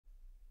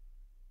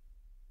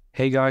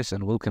Hey guys,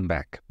 and welcome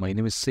back. My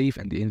name is Saif,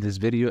 and in this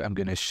video I'm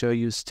going to show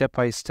you step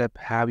by step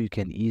how you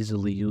can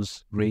easily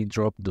use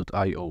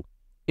Raindrop.io.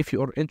 If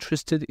you are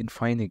interested in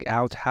finding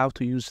out how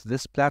to use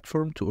this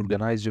platform to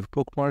organize your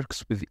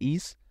bookmarks with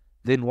ease,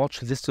 then watch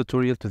this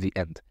tutorial to the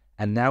end.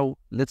 And now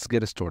let's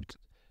get started.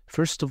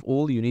 First of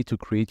all, you need to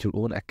create your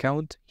own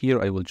account.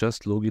 Here I will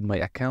just log in my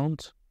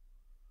account.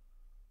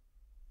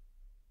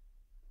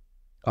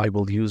 I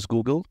will use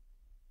Google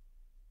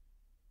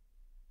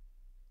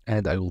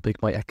and I will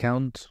pick my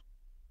account.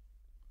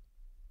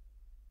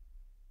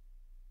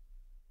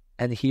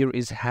 And here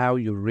is how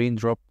your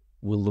Raindrop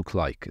will look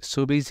like.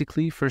 So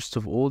basically, first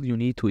of all, you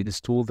need to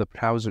install the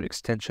browser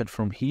extension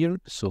from here.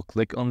 So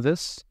click on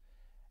this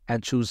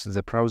and choose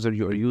the browser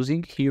you are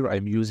using. Here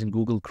I'm using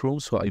Google Chrome,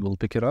 so I will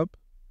pick it up.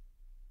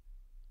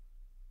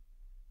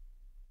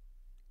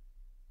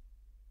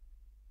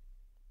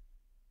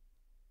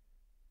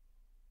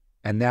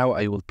 And now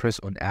I will press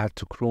on Add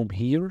to Chrome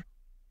here.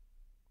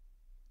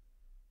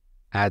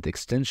 Add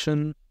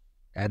extension.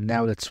 And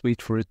now let's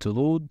wait for it to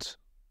load.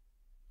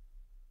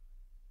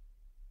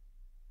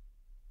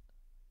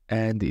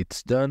 And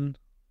it's done.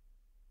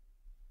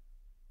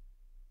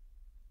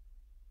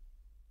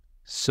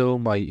 So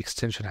my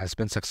extension has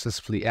been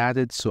successfully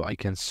added, so I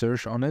can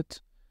search on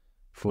it.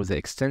 For the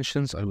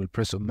extensions, I will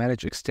press on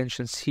Manage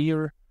Extensions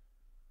here.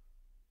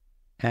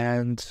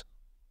 And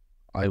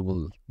I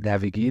will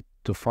navigate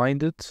to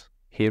find it.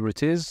 Here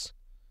it is.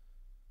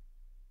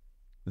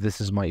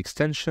 This is my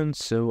extension,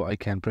 so I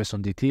can press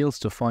on Details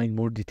to find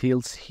more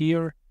details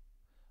here.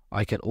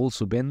 I can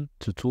also bend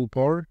to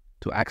Toolbar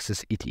to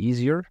access it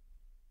easier.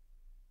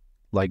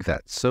 Like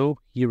that. So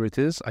here it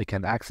is. I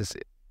can access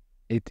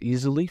it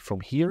easily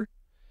from here.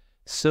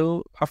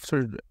 So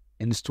after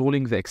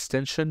installing the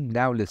extension,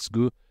 now let's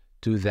go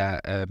to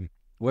the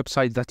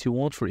website that you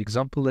want. For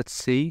example, let's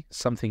say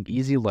something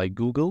easy like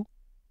Google.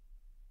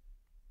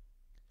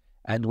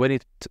 And when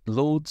it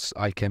loads,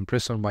 I can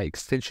press on my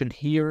extension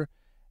here.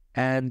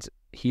 And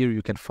here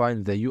you can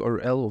find the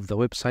URL of the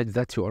website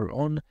that you are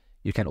on.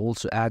 You can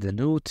also add a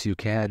note. You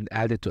can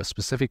add it to a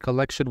specific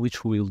collection,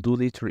 which we will do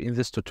later in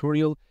this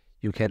tutorial.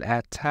 You can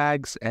add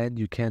tags and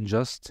you can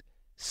just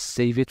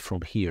save it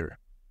from here.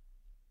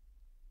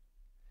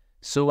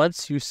 So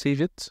once you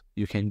save it,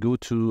 you can go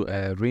to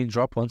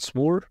Raindrop once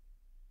more.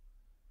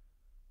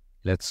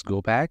 Let's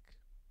go back.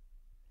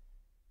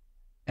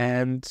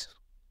 And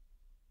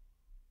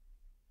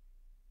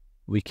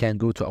we can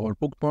go to our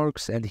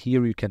bookmarks, and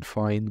here you can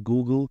find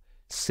Google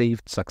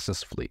saved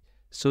successfully.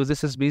 So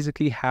this is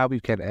basically how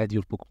you can add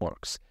your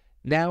bookmarks.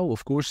 Now,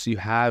 of course, you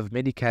have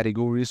many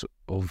categories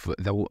of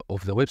the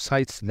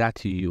websites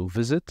that you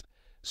visit.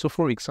 So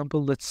for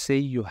example, let's say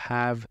you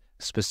have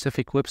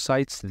specific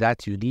websites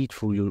that you need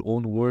for your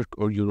own work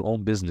or your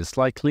own business,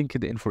 like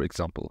LinkedIn, for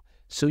example.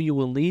 So you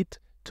will need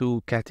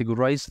to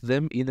categorize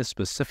them in a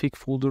specific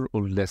folder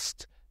or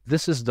list.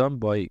 This is done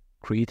by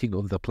creating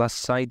on the plus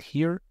sign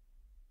here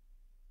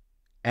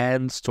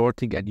and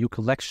starting a new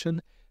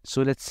collection.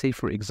 So let's say,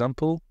 for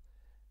example,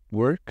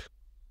 work,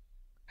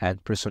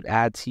 and press on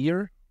Add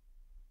here.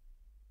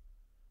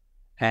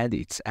 And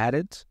it's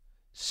added.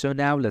 So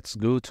now let's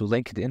go to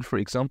LinkedIn, for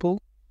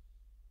example.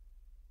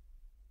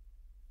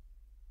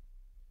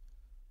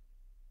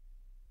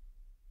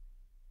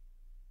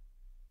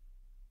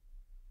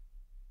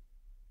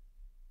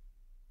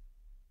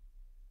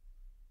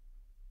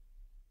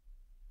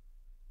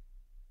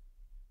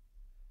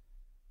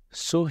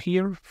 So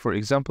here, for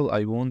example,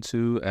 I want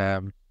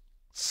to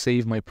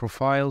save my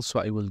profile. So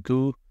I will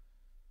go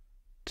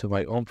to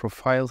my own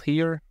profile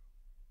here.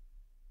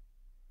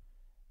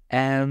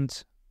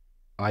 And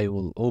I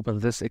will open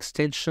this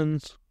extension.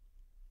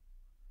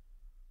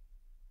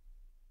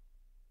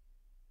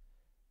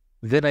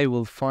 Then I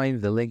will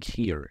find the link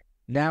here.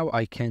 Now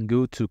I can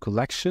go to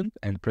collection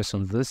and press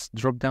on this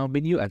drop-down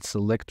menu and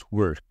select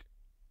work.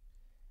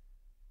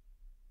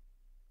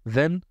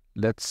 Then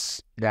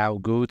let's now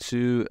go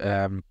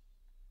to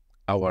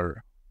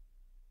our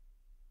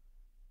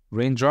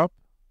Raindrop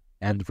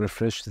and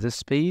refresh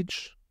this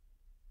page.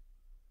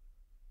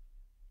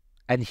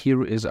 And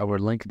here is our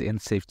LinkedIn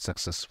saved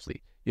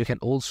successfully. You can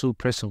also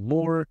press on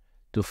more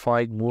to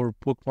find more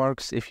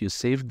bookmarks if you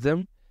saved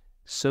them,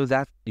 so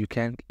that you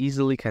can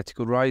easily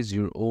categorize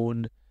your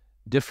own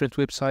different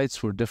websites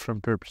for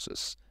different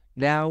purposes.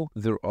 Now,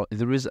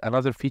 there is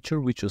another feature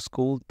which is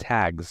called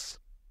tags.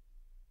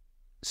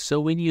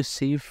 So when you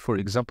save, for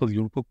example,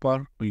 your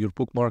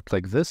bookmark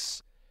like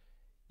this,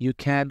 you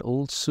can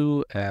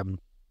also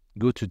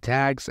go to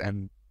tags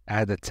and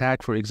add a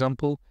tag, for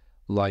example,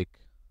 like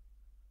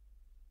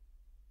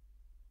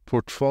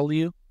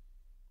portfolio.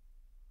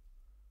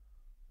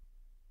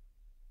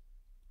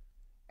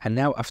 And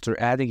now after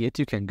adding it,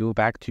 you can go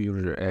back to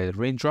your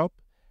Raindrop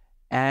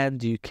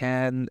and you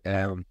can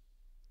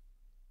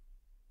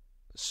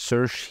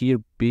search here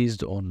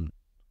based on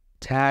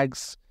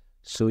tags.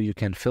 So you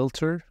can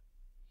filter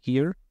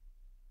here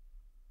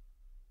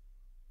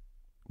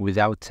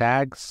without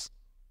tags.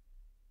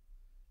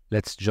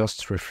 Let's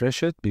just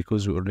refresh it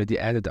because we already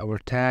added our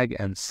tag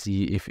and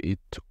see if it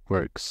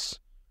works.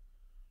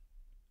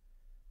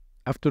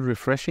 After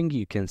refreshing,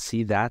 you can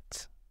see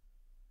that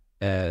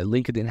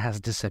LinkedIn has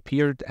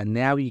disappeared, and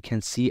now you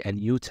can see a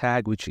new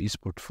tag which is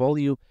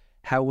portfolio.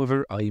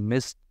 However, I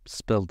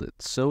misspelled it.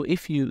 So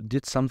if you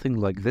did something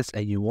like this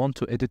and you want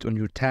to edit on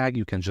your tag,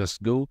 you can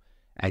just go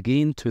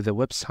again to the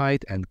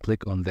website and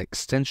click on the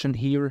extension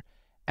here,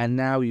 and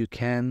now you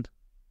can,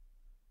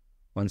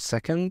 1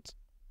 second,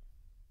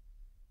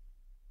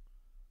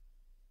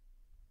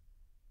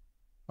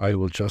 I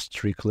will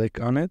just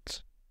re-click on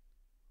it.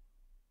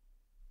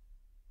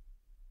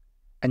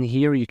 And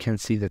here you can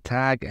see the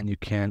tag and you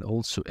can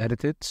also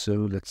edit it. So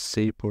let's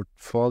say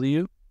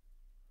portfolio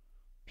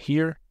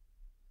here,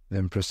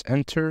 then press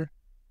enter.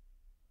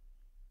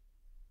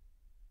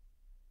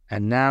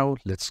 And now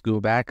let's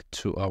go back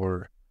to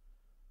our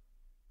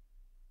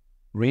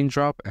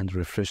Raindrop and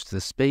refresh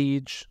this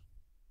page.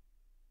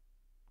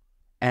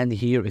 And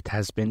here it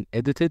has been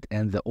edited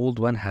and the old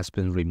one has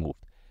been removed.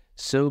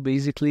 So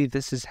basically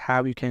this is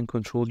how you can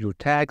control your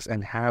tags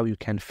and how you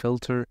can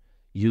filter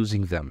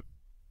using them.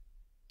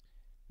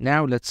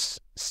 Now let's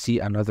see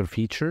another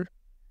feature.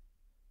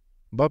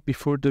 But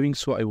before doing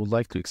so, I would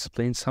like to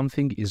explain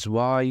something is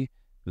why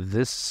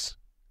this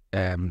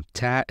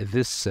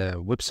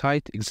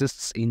website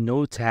exists in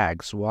no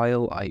tags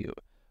while I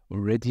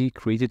already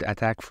created a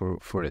tag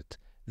for it.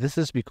 This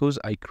is because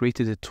I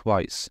created it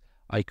twice.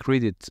 I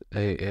created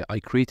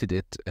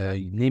it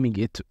naming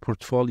it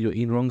portfolio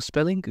in wrong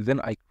spelling,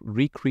 then I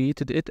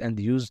recreated it and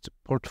used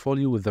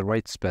portfolio with the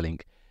right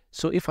spelling.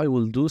 So if I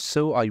will do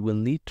so, I will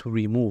need to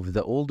remove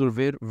the older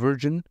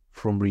version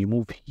from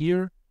remove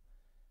here,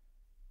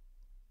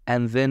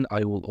 and then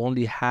I will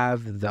only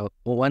have the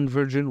one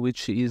version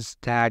which is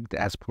tagged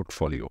as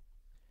portfolio.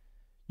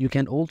 You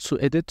can also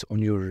edit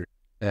on your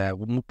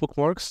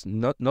bookmarks,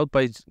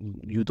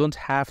 you don't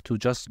have to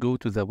just go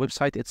to the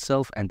website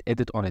itself and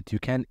edit on it. You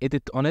can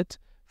edit on it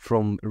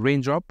from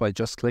Raindrop by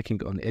just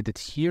clicking on edit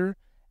here,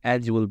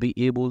 and you will be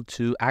able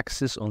to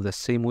access on the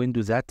same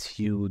window that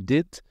you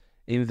did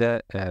in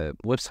the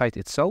website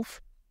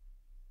itself.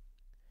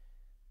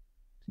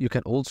 You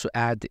can also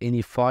add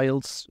any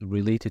files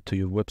related to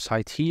your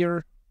website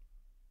here.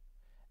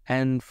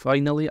 And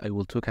finally, I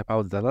will talk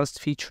about the last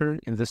feature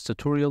in this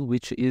tutorial,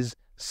 which is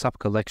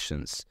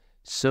sub-collections.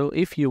 So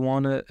if you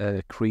want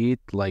to create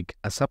like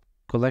a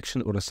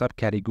sub-collection or a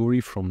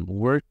subcategory from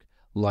work,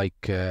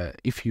 like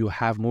if you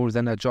have more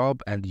than a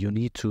job and you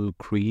need to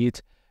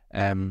create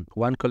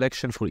one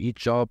collection for each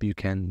job, you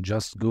can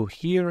just go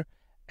here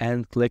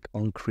and click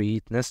on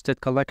create nested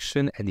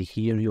collection, and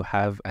here you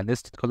have a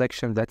nested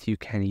collection that you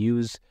can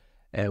use,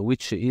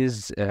 which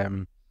is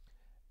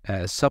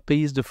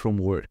sub-based from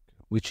work,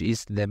 which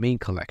is the main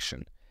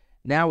collection.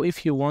 Now,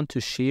 if you want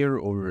to share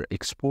or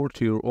export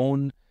your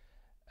own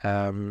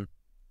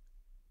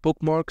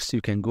bookmarks, you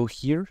can go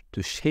here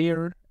to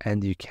share,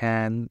 and you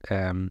can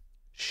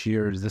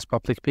share this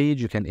public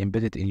page. You can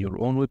embed it in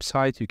your own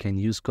website. You can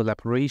use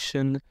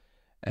collaboration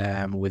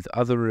with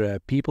other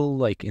people,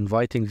 like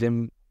inviting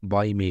them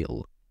by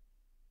mail.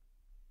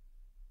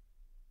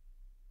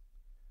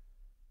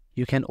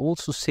 You can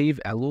also save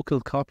a local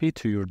copy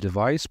to your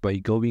device by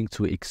going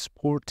to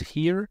export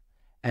here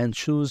and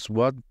choose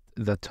what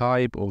the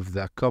type of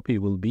the copy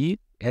will be.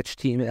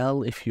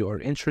 HTML if you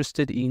are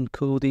interested in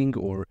coding,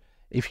 or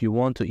if you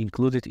want to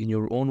include it in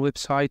your own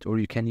website, or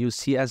you can use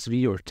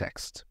CSV or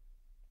text.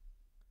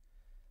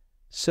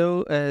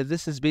 So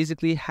this is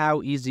basically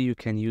how easy you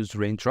can use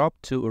Raindrop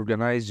to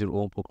organize your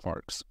own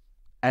bookmarks.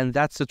 And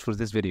that's it for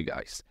this video,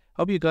 guys.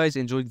 Hope you guys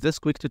enjoyed this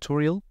quick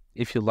tutorial.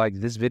 If you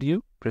liked this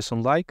video, press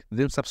on like,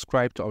 then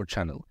subscribe to our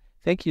channel.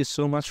 Thank you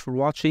so much for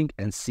watching,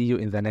 and see you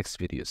in the next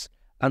videos.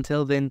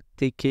 Until then,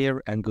 take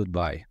care and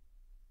goodbye.